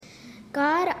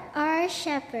God, our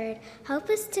shepherd, help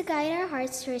us to guide our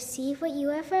hearts to receive what you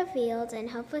have revealed and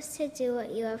help us to do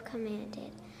what you have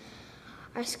commanded.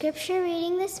 Our scripture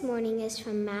reading this morning is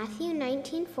from Matthew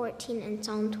 19:14 and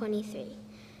Psalm 23.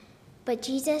 But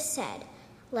Jesus said,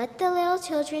 "Let the little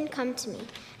children come to me,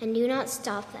 and do not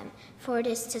stop them, for it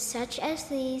is to such as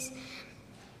these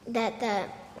that the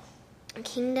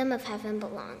kingdom of heaven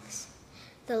belongs.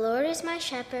 The Lord is my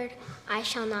shepherd, I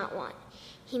shall not want.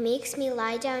 He makes me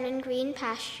lie down in green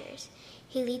pastures.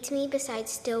 He leads me beside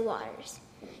still waters.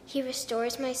 He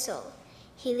restores my soul.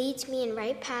 He leads me in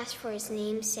right paths for his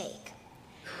name's sake."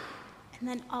 And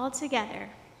then all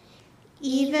together.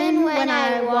 Even when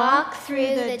I walk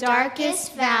through the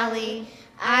darkest valley,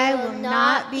 I will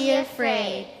not be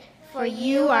afraid, for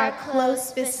you are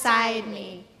close beside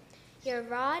me. Your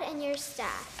rod and your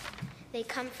staff, they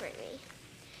comfort me.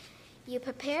 You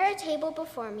prepare a table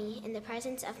before me in the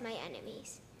presence of my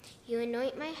enemies. You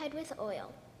anoint my head with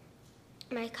oil.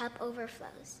 My cup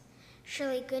overflows.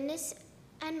 Surely goodness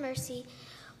and mercy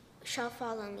shall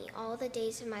follow me all the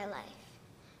days of my life.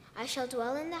 I shall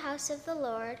dwell in the house of the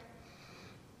Lord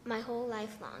my whole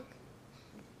life long.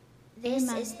 This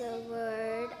Amen. is the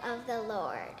word of the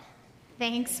Lord.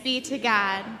 Thanks be to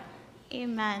God.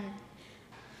 Amen.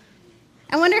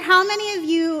 I wonder how many of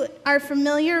you are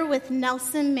familiar with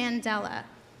Nelson Mandela?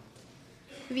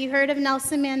 Have you heard of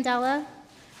Nelson Mandela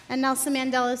and Nelson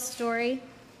Mandela's story?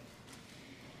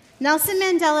 Nelson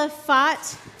Mandela fought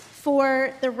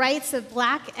for the rights of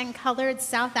Black and colored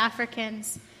South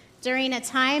Africans during a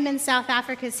time in South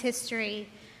Africa's history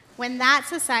when that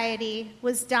society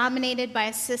was dominated by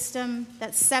a system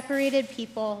that separated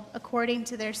people according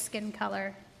to their skin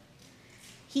color.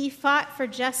 He fought for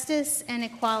justice and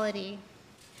equality,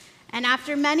 and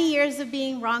after many years of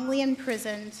being wrongly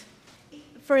imprisoned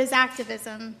for his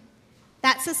activism,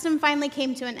 that system finally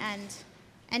came to an end,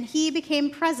 and he became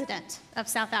president of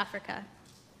South Africa.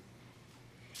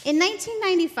 In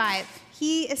 1995,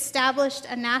 he established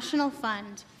a national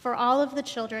fund for all of the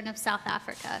children of South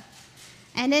Africa.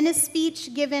 And in a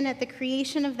speech given at the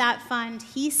creation of that fund,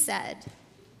 he said,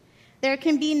 "There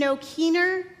can be no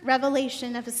keener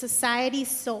revelation of a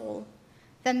society's soul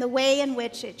than the way in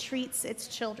which it treats its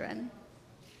children."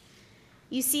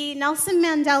 You see, Nelson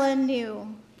Mandela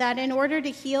knew that in order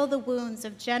to heal the wounds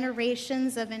of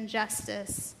generations of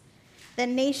injustice, the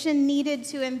nation needed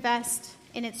to invest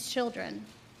in its children.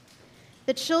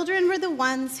 The children were the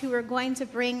ones who were going to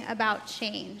bring about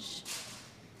change.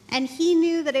 And he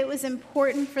knew that it was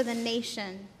important for the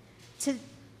nation to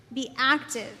be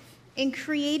active in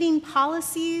creating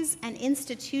policies and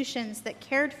institutions that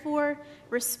cared for,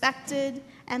 respected,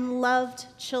 and loved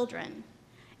children.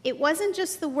 It wasn't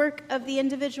just the work of the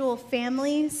individual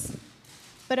families,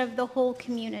 but of the whole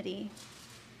community.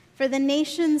 For the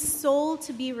nation's soul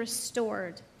to be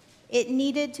restored, it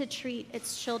needed to treat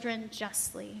its children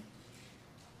justly.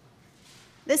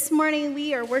 This morning,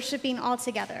 we are worshiping all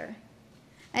together,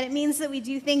 and it means that we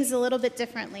do things a little bit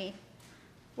differently.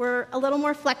 We're a little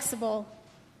more flexible.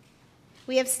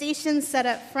 We have stations set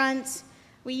up front.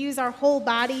 We use our whole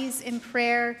bodies in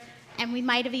prayer, and we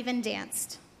might have even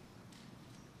danced.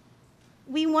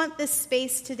 We want this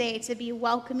space today to be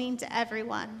welcoming to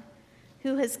everyone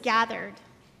who has gathered.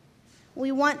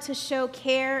 We want to show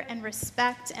care and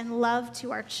respect and love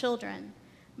to our children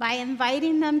by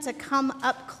inviting them to come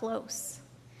up close,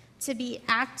 to be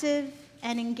active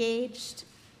and engaged,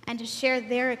 and to share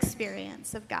their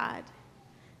experience of God,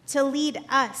 to lead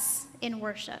us in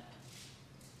worship.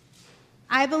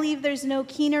 I believe there's no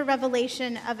keener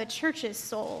revelation of a church's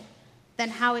soul than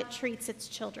how it treats its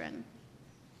children.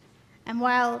 And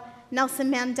while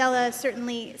Nelson Mandela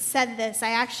certainly said this, I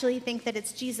actually think that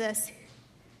it's Jesus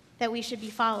that we should be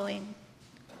following.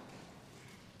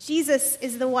 Jesus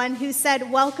is the one who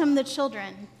said, "Welcome the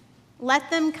children. Let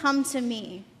them come to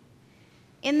me."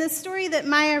 In the story that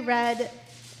Maya read,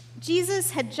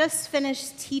 Jesus had just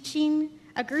finished teaching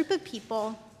a group of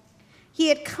people. He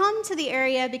had come to the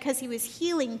area because he was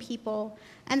healing people,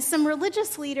 and some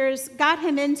religious leaders got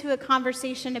him into a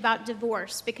conversation about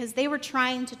divorce because they were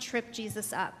trying to trip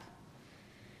Jesus up.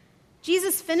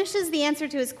 Jesus finishes the answer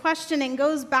to his question and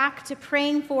goes back to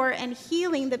praying for and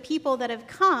healing the people that have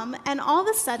come, and all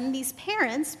of a sudden these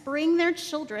parents bring their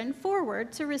children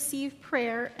forward to receive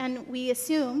prayer and, we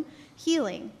assume,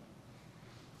 healing.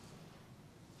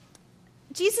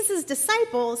 Jesus'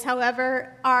 disciples,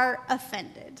 however, are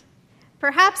offended.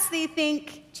 Perhaps they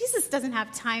think, Jesus doesn't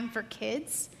have time for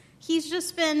kids. He's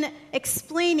just been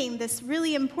explaining this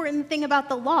really important thing about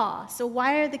the law, so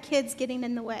why are the kids getting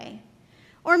in the way?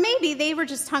 Or maybe they were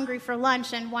just hungry for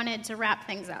lunch and wanted to wrap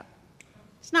things up.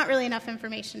 It's not really enough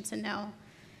information to know.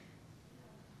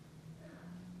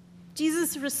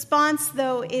 Jesus' response,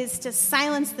 though, is to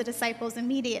silence the disciples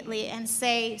immediately and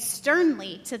say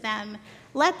sternly to them,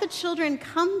 "Let the children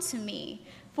come to me,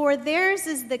 for theirs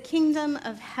is the kingdom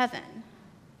of heaven."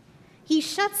 He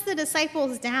shuts the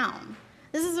disciples down.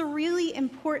 This is a really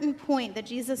important point that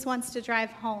Jesus wants to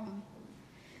drive home,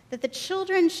 that the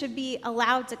children should be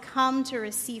allowed to come to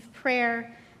receive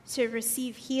prayer, to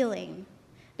receive healing,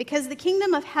 because the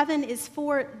kingdom of heaven is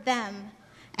for them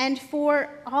and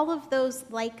for all of those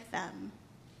like them.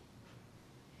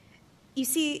 You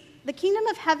see, the kingdom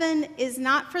of heaven is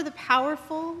not for the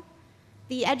powerful,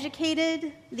 the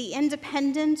educated, the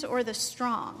independent, or the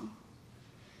strong.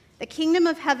 The kingdom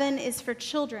of heaven is for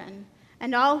children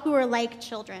and all who are like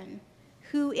children,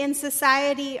 who in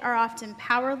society are often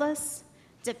powerless,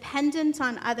 dependent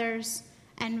on others,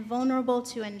 and vulnerable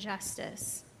to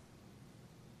injustice.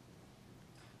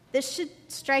 This should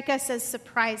strike us as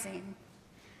surprising,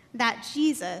 that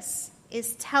Jesus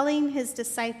is telling his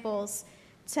disciples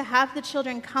to have the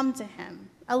children come to him.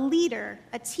 A leader,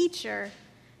 a teacher,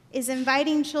 is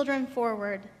inviting children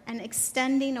forward and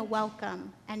extending a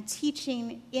welcome and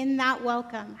teaching in that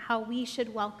welcome how we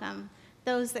should welcome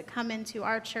those that come into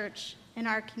our church and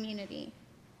our community.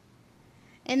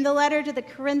 In the letter to the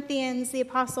Corinthians, the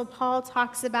Apostle Paul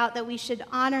talks about that we should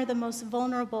honor the most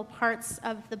vulnerable parts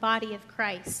of the body of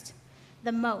Christ,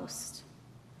 the most.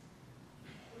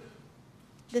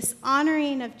 This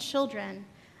honoring of children,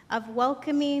 of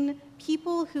welcoming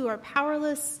people who are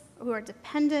powerless, who are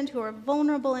dependent, who are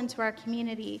vulnerable into our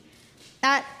community,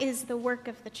 that is the work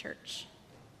of the church.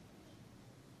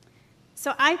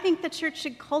 So I think the church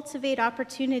should cultivate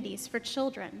opportunities for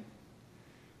children,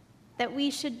 that we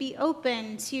should be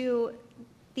open to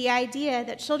the idea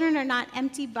that children are not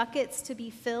empty buckets to be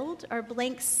filled or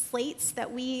blank slates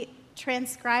that we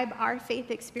transcribe our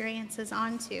faith experiences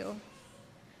onto.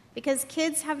 Because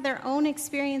kids have their own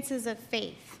experiences of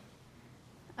faith,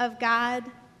 of God,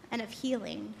 and of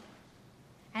healing,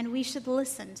 and we should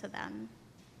listen to them.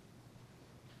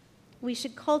 We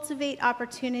should cultivate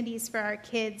opportunities for our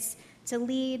kids to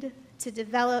lead, to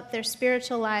develop their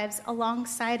spiritual lives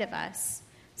alongside of us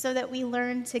so that we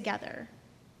learn together.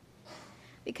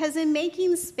 Because in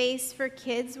making space for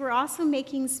kids, we're also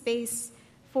making space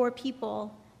for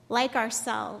people like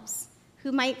ourselves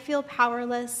who might feel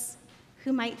powerless,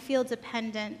 who might feel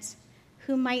dependent,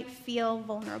 who might feel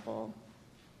vulnerable.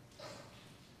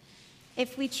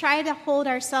 If we try to hold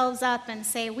ourselves up and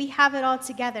say, we have it all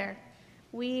together,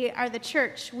 we are the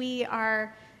church, we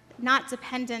are not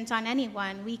dependent on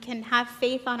anyone, we can have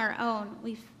faith on our own,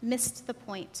 we've missed the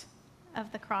point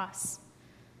of the cross,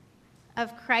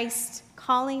 of Christ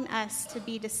calling us to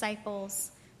be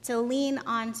disciples, to lean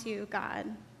onto God.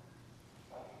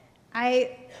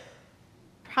 I,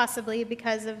 possibly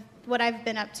because of what I've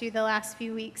been up to the last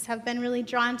few weeks, have been really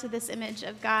drawn to this image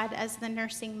of God as the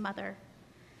nursing mother.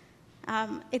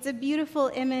 It's a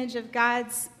beautiful image of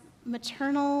God's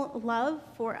maternal love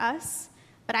for us,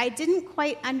 but I didn't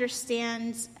quite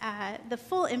understand the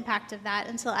full impact of that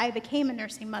until I became a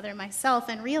nursing mother myself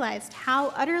and realized how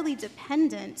utterly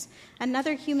dependent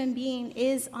another human being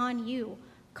is on you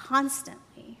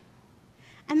constantly.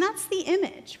 And that's the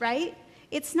image, right?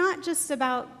 It's not just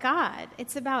about God,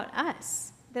 it's about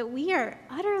us, that we are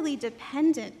utterly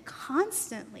dependent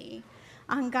constantly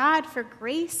on God for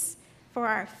grace, for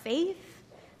our faith,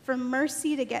 for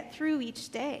mercy to get through each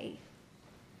day.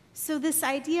 So this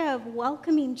idea of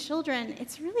welcoming children,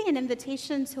 it's really an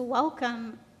invitation to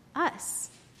welcome us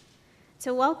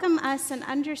and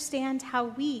understand how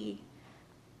we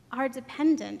are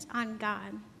dependent on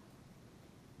God.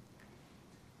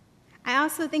 I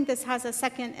also think this has a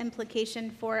second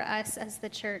implication for us as the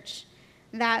church,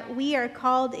 that we are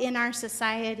called in our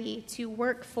society to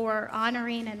work for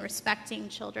honoring and respecting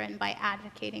children by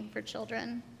advocating for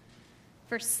children,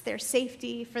 for their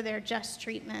safety, for their just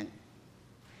treatment.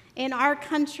 In our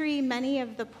country, many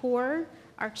of the poor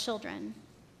are children.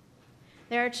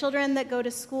 There are children that go to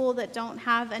school that don't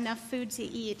have enough food to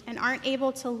eat and aren't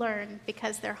able to learn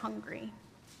because they're hungry.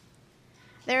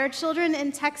 There are children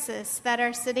in Texas that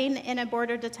are sitting in a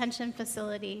border detention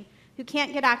facility who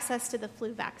can't get access to the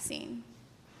flu vaccine.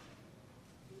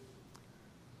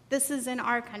 This is in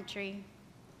our country.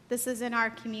 This is in our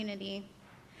community.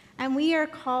 And we are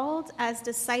called as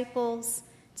disciples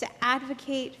to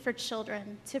advocate for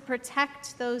children, to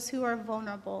protect those who are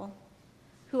vulnerable,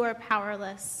 who are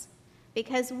powerless,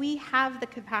 because we have the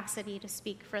capacity to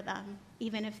speak for them,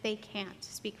 even if they can't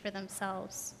speak for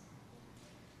themselves.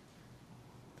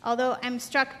 Although I'm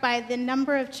struck by the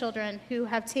number of children who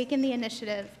have taken the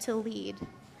initiative to lead,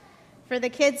 for the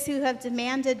kids who have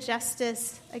demanded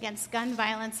justice against gun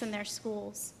violence in their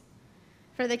schools,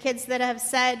 for the kids that have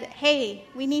said, hey,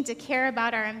 we need to care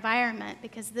about our environment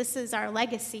because this is our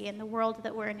legacy in the world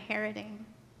that we're inheriting.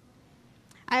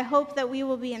 I hope that we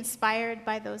will be inspired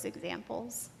by those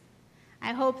examples.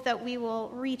 I hope that we will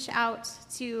reach out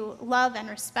to love and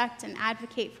respect and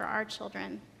advocate for our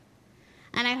children.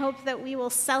 And I hope that we will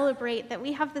celebrate that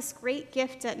we have this great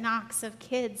gift at Knox of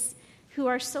kids who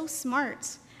are so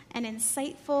smart and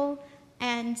insightful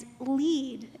and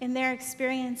lead in their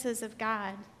experiences of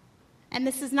God. And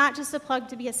this is not just a plug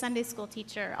to be a Sunday school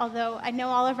teacher, although I know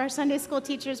all of our Sunday school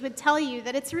teachers would tell you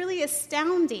that it's really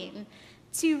astounding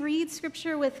to read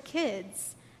Scripture with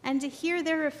kids and to hear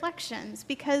their reflections,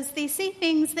 because they say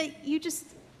things that you just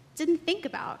didn't think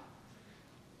about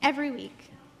every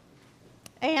week.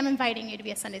 I am inviting you to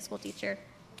be a Sunday school teacher,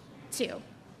 too.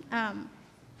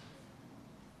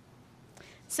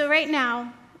 So right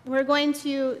now, we're going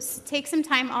to take some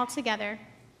time all together.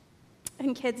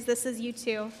 And kids, this is you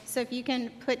too. So if you can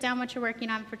put down what you're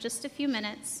working on for just a few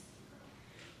minutes.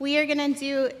 We are going to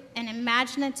do an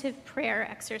imaginative prayer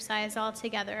exercise all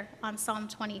together on Psalm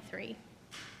 23.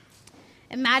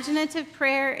 Imaginative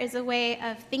prayer is a way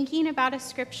of thinking about a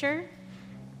scripture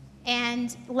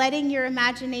and letting your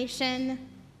imagination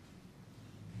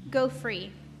go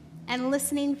free and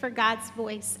listening for God's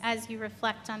voice as you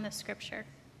reflect on the scripture.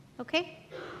 Okay?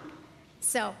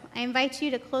 So I invite you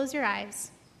to close your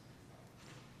eyes.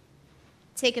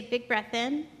 Take a big breath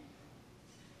in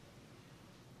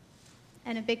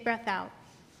and a big breath out.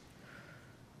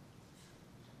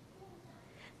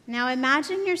 Now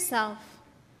imagine yourself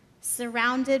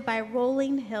surrounded by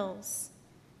rolling hills,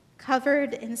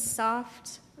 covered in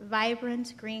soft,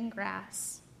 vibrant green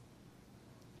grass.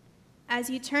 As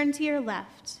you turn to your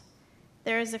left,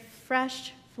 there is a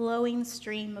fresh, flowing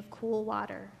stream of cool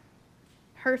water,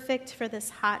 perfect for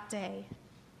this hot day.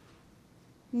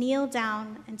 Kneel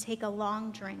down and take a long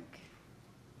drink.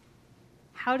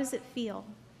 How does it feel?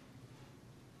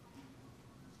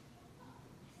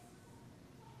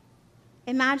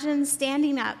 Imagine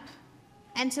standing up,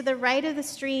 and to the right of the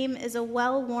stream is a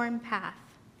well-worn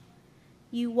path.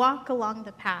 You walk along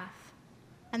the path,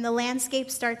 and the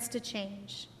landscape starts to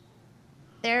change.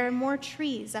 There are more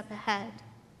trees up ahead.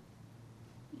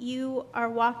 You are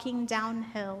walking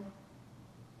downhill.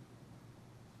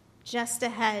 Just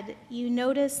ahead, you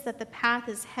notice that the path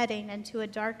is heading into a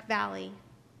dark valley.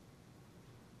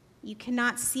 You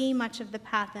cannot see much of the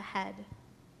path ahead.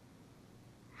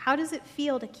 How does it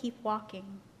feel to keep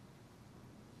walking?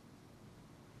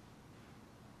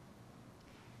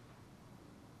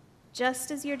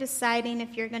 Just as you're deciding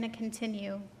if you're going to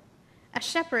continue, a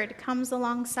shepherd comes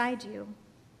alongside you.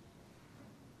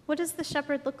 What does the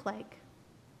shepherd look like?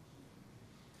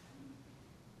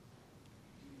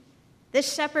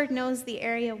 This shepherd knows the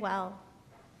area well.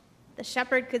 The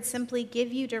shepherd could simply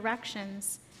give you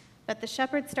directions, but the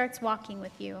shepherd starts walking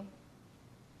with you.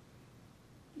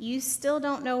 You still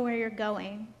don't know where you're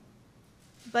going,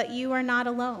 but you are not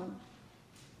alone.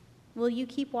 Will you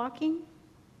keep walking?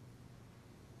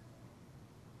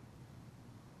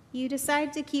 You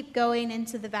decide to keep going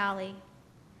into the valley.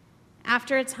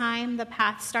 After a time, the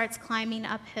path starts climbing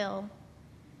uphill.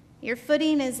 Your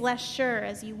footing is less sure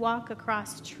as you walk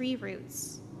across tree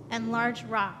roots and large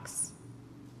rocks.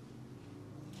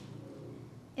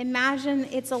 Imagine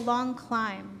it's a long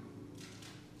climb.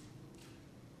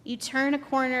 You turn a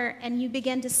corner and you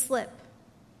begin to slip.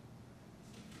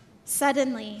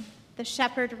 Suddenly, the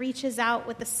shepherd reaches out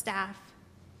with the staff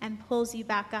and pulls you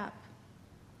back up.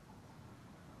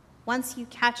 Once you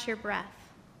catch your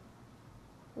breath,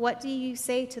 what do you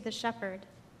say to the shepherd?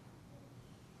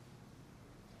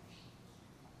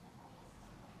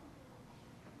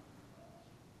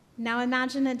 Now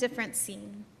imagine a different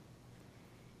scene.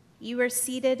 You are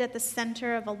seated at the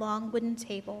center of a long wooden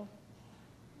table.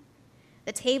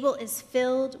 The table is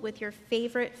filled with your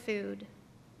favorite food.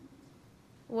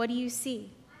 What do you see?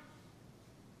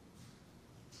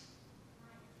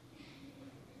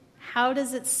 How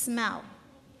does it smell?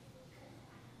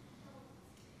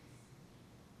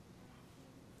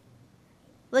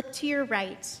 Look to your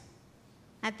right.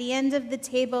 At the end of the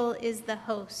table is the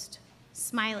host,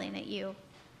 smiling at you.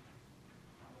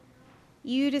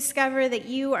 You discover that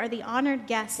you are the honored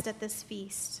guest at this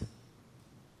feast.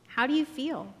 How do you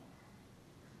feel?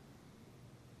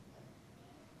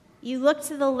 You look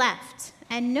to the left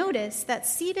and notice that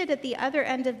seated at the other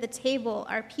end of the table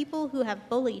are people who have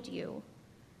bullied you,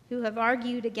 who have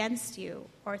argued against you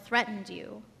or threatened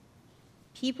you,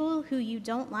 people who you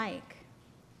don't like.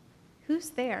 Who's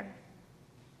there?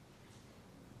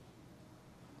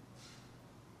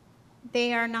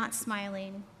 They are not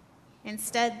smiling.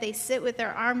 Instead, they sit with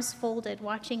their arms folded,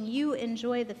 watching you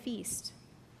enjoy the feast.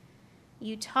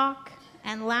 You talk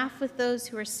and laugh with those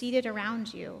who are seated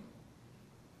around you.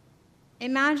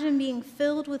 Imagine being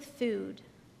filled with food,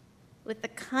 with the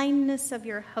kindness of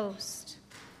your host,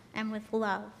 and with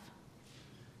love.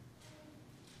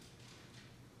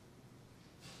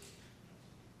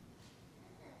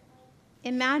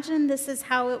 Imagine this is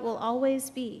how it will always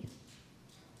be.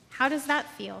 How does that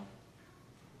feel?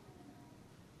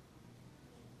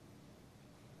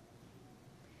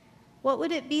 What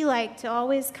would it be like to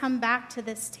always come back to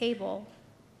this table?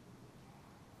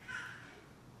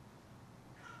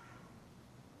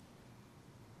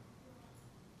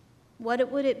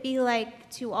 What would it be like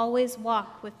to always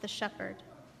walk with the shepherd?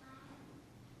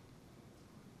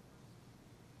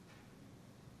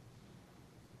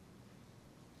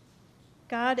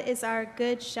 God is our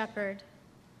good shepherd.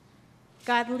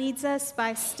 God leads us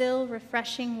by still,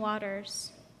 refreshing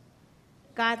waters.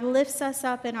 God lifts us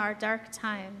up in our dark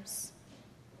times.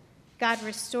 God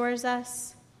restores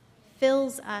us,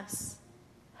 fills us,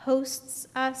 hosts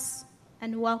us,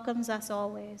 and welcomes us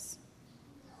always.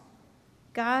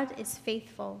 God is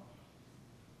faithful.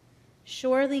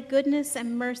 Surely goodness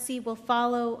and mercy will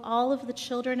follow all of the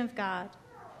children of God,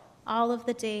 all of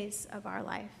the days of our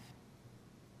life.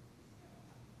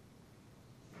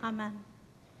 Amen.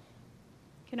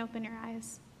 You can open your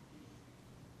eyes.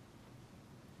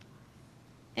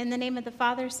 In the name of the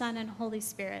Father, Son, and Holy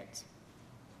Spirit.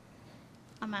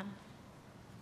 Amen.